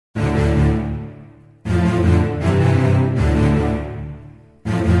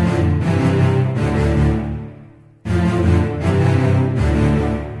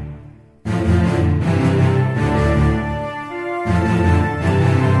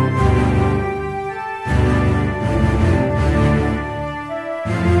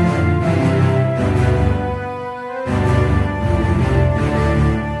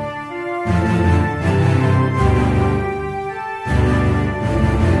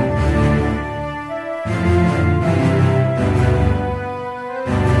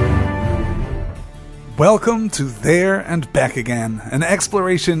Welcome to There and Back Again, an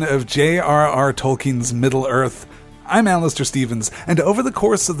exploration of J.R.R. Tolkien's Middle-earth. I'm Alistair Stevens, and over the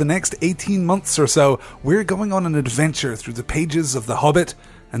course of the next 18 months or so, we're going on an adventure through the pages of The Hobbit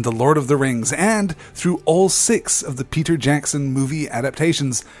and The Lord of the Rings, and through all 6 of the Peter Jackson movie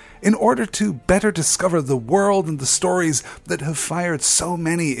adaptations, in order to better discover the world and the stories that have fired so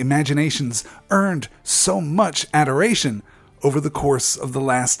many imaginations, earned so much adoration over the course of the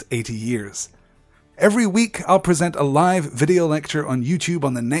last 80 years. Every week, I'll present a live video lecture on YouTube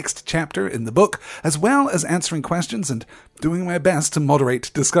on the next chapter in the book, as well as answering questions and doing my best to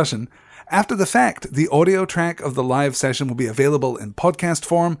moderate discussion. After the fact, the audio track of the live session will be available in podcast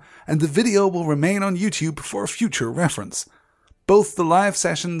form, and the video will remain on YouTube for future reference. Both the live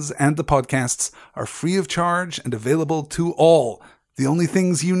sessions and the podcasts are free of charge and available to all. The only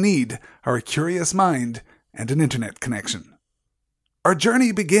things you need are a curious mind and an internet connection. Our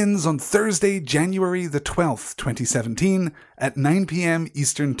journey begins on Thursday, January the 12th, 2017, at 9 p.m.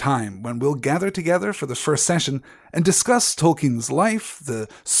 Eastern Time, when we'll gather together for the first session and discuss Tolkien's life, the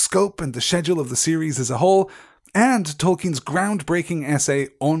scope and the schedule of the series as a whole, and Tolkien's groundbreaking essay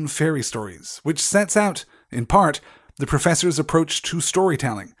on fairy stories, which sets out, in part, the professor's approach to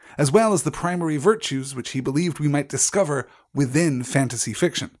storytelling, as well as the primary virtues which he believed we might discover within fantasy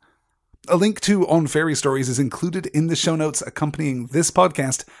fiction. A link to On Fairy Stories is included in the show notes accompanying this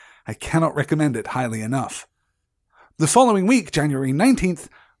podcast. I cannot recommend it highly enough. The following week, January 19th,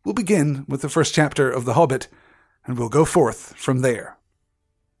 we'll begin with the first chapter of The Hobbit, and we'll go forth from there.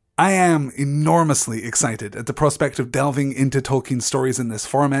 I am enormously excited at the prospect of delving into Tolkien's stories in this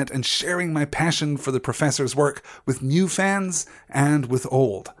format and sharing my passion for the professor's work with new fans and with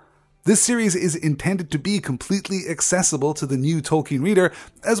old. This series is intended to be completely accessible to the new Tolkien reader,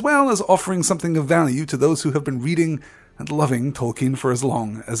 as well as offering something of value to those who have been reading and loving Tolkien for as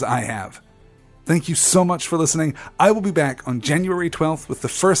long as I have. Thank you so much for listening. I will be back on January 12th with the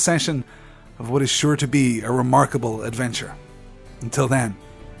first session of what is sure to be a remarkable adventure. Until then,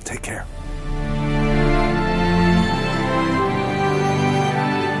 take care.